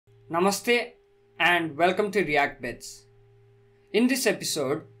Namaste and welcome to React Bits. In this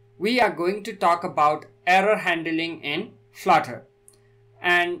episode, we are going to talk about error handling in Flutter.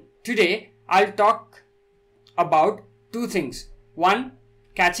 And today, I'll talk about two things. One,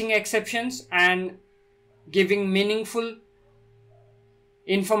 catching exceptions and giving meaningful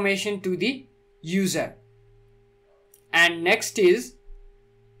information to the user. And next is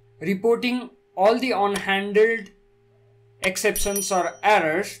reporting all the unhandled exceptions or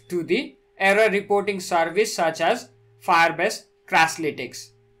errors to the error reporting service such as Firebase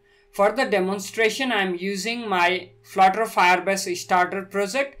crashlytics. For the demonstration, I am using my Flutter Firebase starter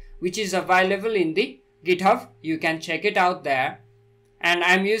project, which is available in the GitHub. You can check it out there. And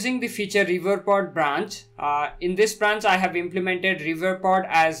I am using the feature riverpod branch. In this branch, I have implemented riverpod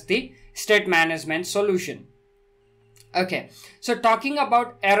as the state management solution. Okay, so talking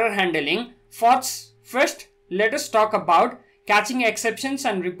about error handling, first let us talk about catching exceptions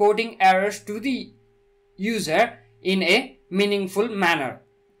and reporting errors to the user in a meaningful manner.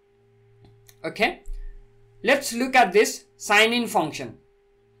 Okay, let's look at this sign-in function.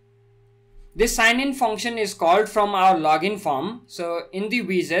 This sign-in function is called from our login form. So in the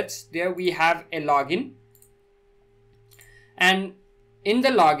widgets, there we have a login. And in the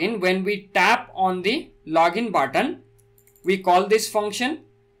login, when we tap on the login button, we call this function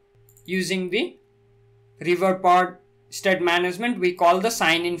using the riverpod state management. We call the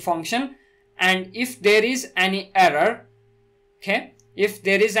sign-in function, and if there is any error,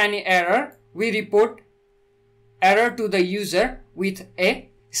 we report error to the user with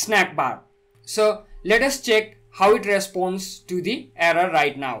a snack bar. So let us check how it responds to the error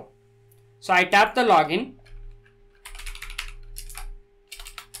right now. So I tap the login.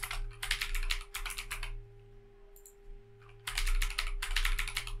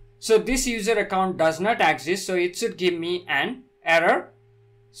 So this user account does not exist, so it should give me an error.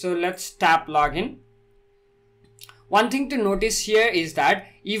 So let's tap login. One thing to notice here is that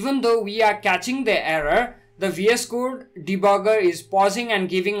even though we are catching the error, the VS Code debugger is pausing and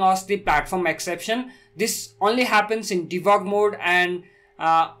giving us the platform exception. This only happens in debug mode and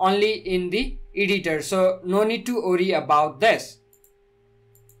only in the editor. So no need to worry about this.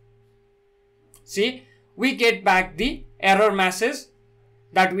 See, we get back the error message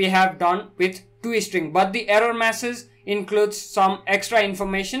that we have done with toString, but the error message includes some extra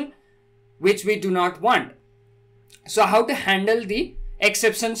information which we do not want. So how to handle the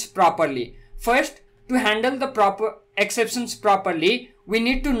exceptions properly? First, to handle the proper exceptions properly, we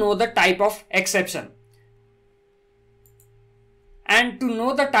need to know the type of exception. And to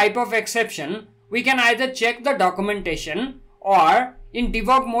know the type of exception, we can either check the documentation, or in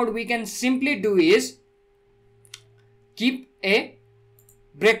debug mode, we can simply do is keep a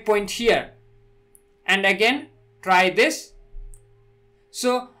breakpoint here and again try this.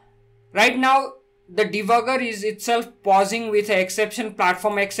 So right now the debugger is itself pausing with an exception,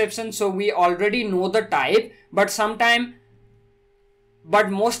 platform exception, so we already know the type, but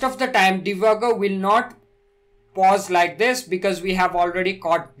most of the time debugger will not pause like this because we have already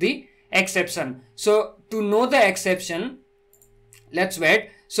caught the exception. So to know the exception, let's wait.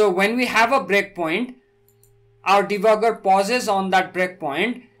 So when we have a breakpoint, our debugger pauses on that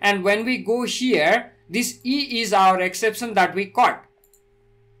breakpoint, and when we go here, this E is our exception that we caught.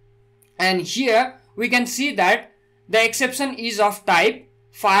 And here we can see that the exception is of type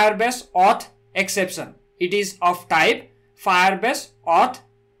Firebase auth exception. It is of type Firebase auth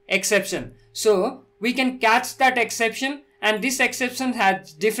exception. So we can catch that exception, and this exception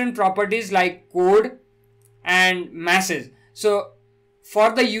has different properties like code and message. So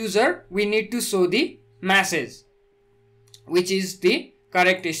for the user, we need to show the message, which is the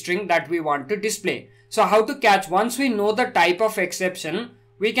correct string that we want to display. So how to catch? Once we know the type of exception,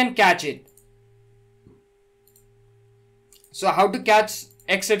 we can catch it. So how to catch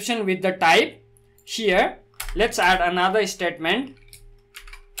exception with the type? Here, let's add another statement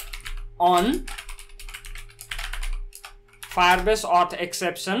on Firebase auth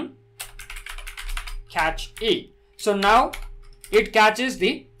exception catch E. So now it catches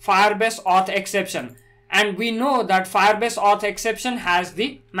the Firebase auth exception. And we know that Firebase auth exception has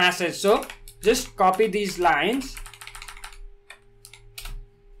the message. So just copy these lines,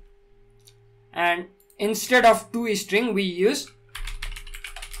 and instead of toString we use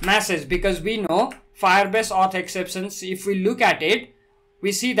message, because we know Firebase auth exceptions, if we look at it,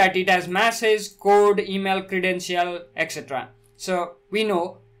 we see that it has message, code, email, credential, etc. So we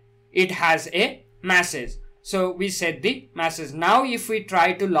know it has a message. So we set the message. Now if we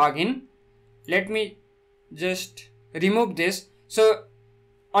try to log in, let me just remove this. So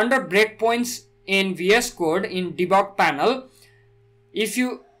under breakpoints in VS Code in debug panel, if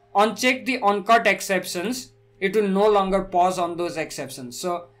you uncheck the uncaught exceptions, it will no longer pause on those exceptions.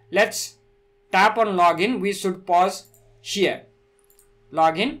 So let's tap on login. We should pause here.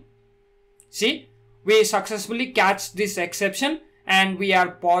 Login. See, we successfully catch this exception and we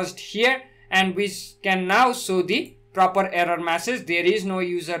are paused here, and we can now show the proper error message. There is no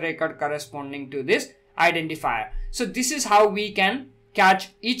user record corresponding to this identifier. So this is how we can catch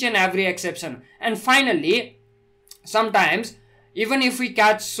each and every exception. And finally, sometimes even if we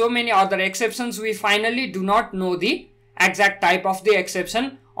catch so many other exceptions, we finally do not know the exact type of the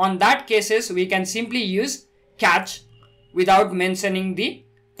exception. On that cases, we can simply use catch without mentioning the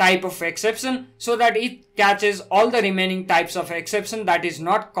type of exception, so that it catches all the remaining types of exception that is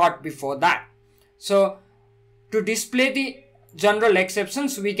not caught before that. So to display the general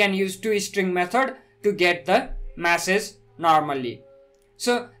exceptions, we can use toString method to get the message normally.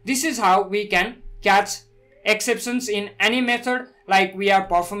 So this is how we can catch exceptions in any method, like we are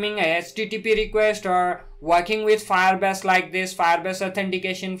performing a HTTP request or working with Firebase like this, Firebase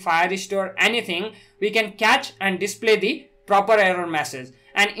authentication, Firestore, anything. We can catch and display the proper error message.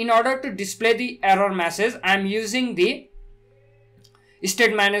 And in order to display the error message, I am using the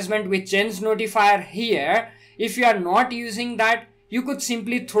state management with change notifier here. If you are not using that, you could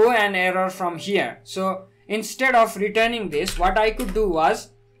simply throw an error from here. So instead of returning this, what I could do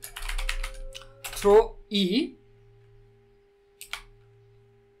was throw E,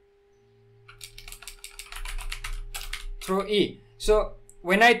 So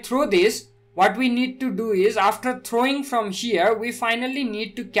when I throw this, what we need to do is, after throwing from here, we finally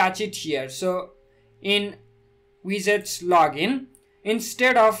need to catch it here. So in widgets login,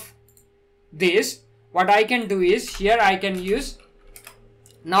 instead of this, what I can do is, here I can use,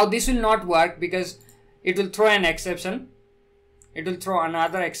 now this will not work because it will throw an exception, it will throw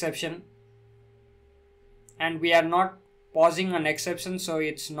another exception, and we are not pausing an exception, so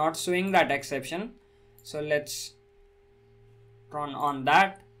it's not showing that exception. So let's turn on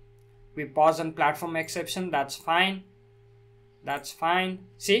that. We pause on platform exception, that's fine. That's fine.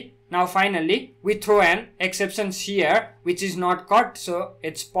 See, now finally we throw an exception here which is not caught, so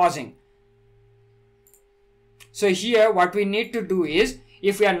it's pausing. So here what we need to do is,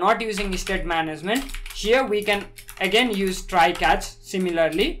 if we are not using state management, here we can again use try catch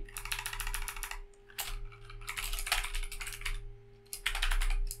similarly.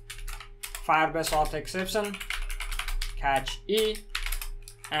 Firebase auth exception, catch E,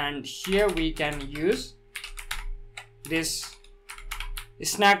 and here we can use this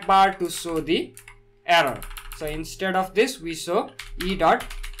snack bar to show the error. So instead of this, we show E dot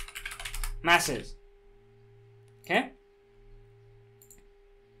message. Okay.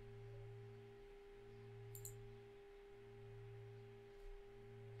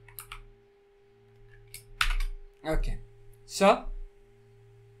 Okay. So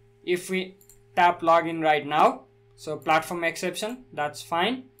if we tap login right now, so platform exception, that's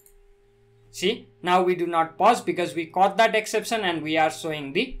fine. See, now we do not pause because we caught that exception and we are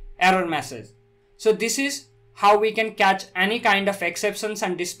showing the error message. So this is how we can catch any kind of exceptions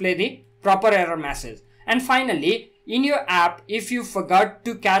and display the proper error message. And finally, in your app, if you forgot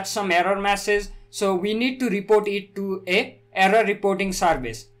to catch some error message, so we need to report it to a error reporting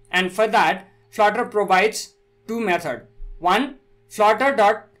service. And for that, Flutter provides two methods. One, Flutter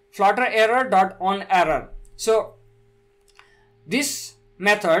error.onError. So this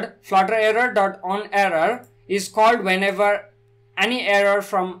method, Flutter error.onError, is called whenever any error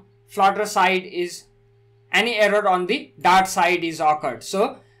from Flutter side is, any error on the Dart side is occurred.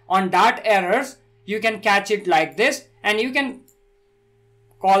 So on Dart errors, you can catch it like this, and you can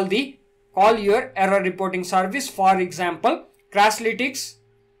call your error reporting service. For example, crashlytics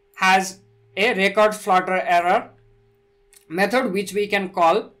has a record Flutter error method which we can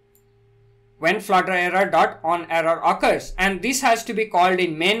call when Flutter error.onError occurs, and this has to be called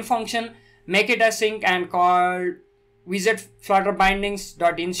in main function, make it async, and called visit Flutter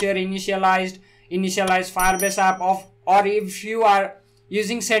bindings.ensure initialize Firebase app of, or if you are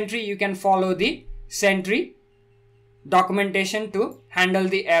using Sentry, you can follow the Sentry documentation to handle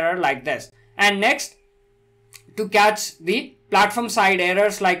the error like this. And next, to catch the platform side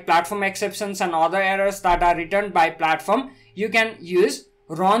errors like platform exceptions and other errors that are returned by platform, you can use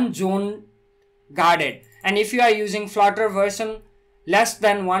run zone guarded. And if you are using Flutter version less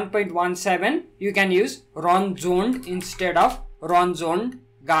than 1.17, you can use run zoned instead of run zoned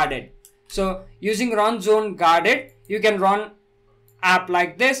guarded. So using run zone guarded, you can run app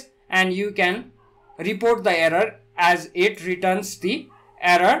like this and you can report the error as it returns the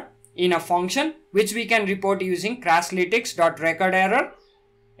error in a function which we can report using crashlytics.recordError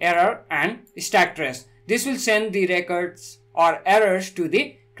and stack trace. This will send the records or errors to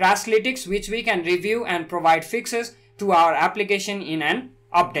the crashlytics, which we can review and provide fixes to our application in an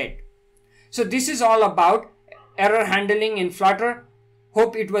update. So this is all about error handling in Flutter.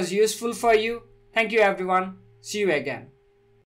 Hope it was useful for you. Thank you everyone. See you again.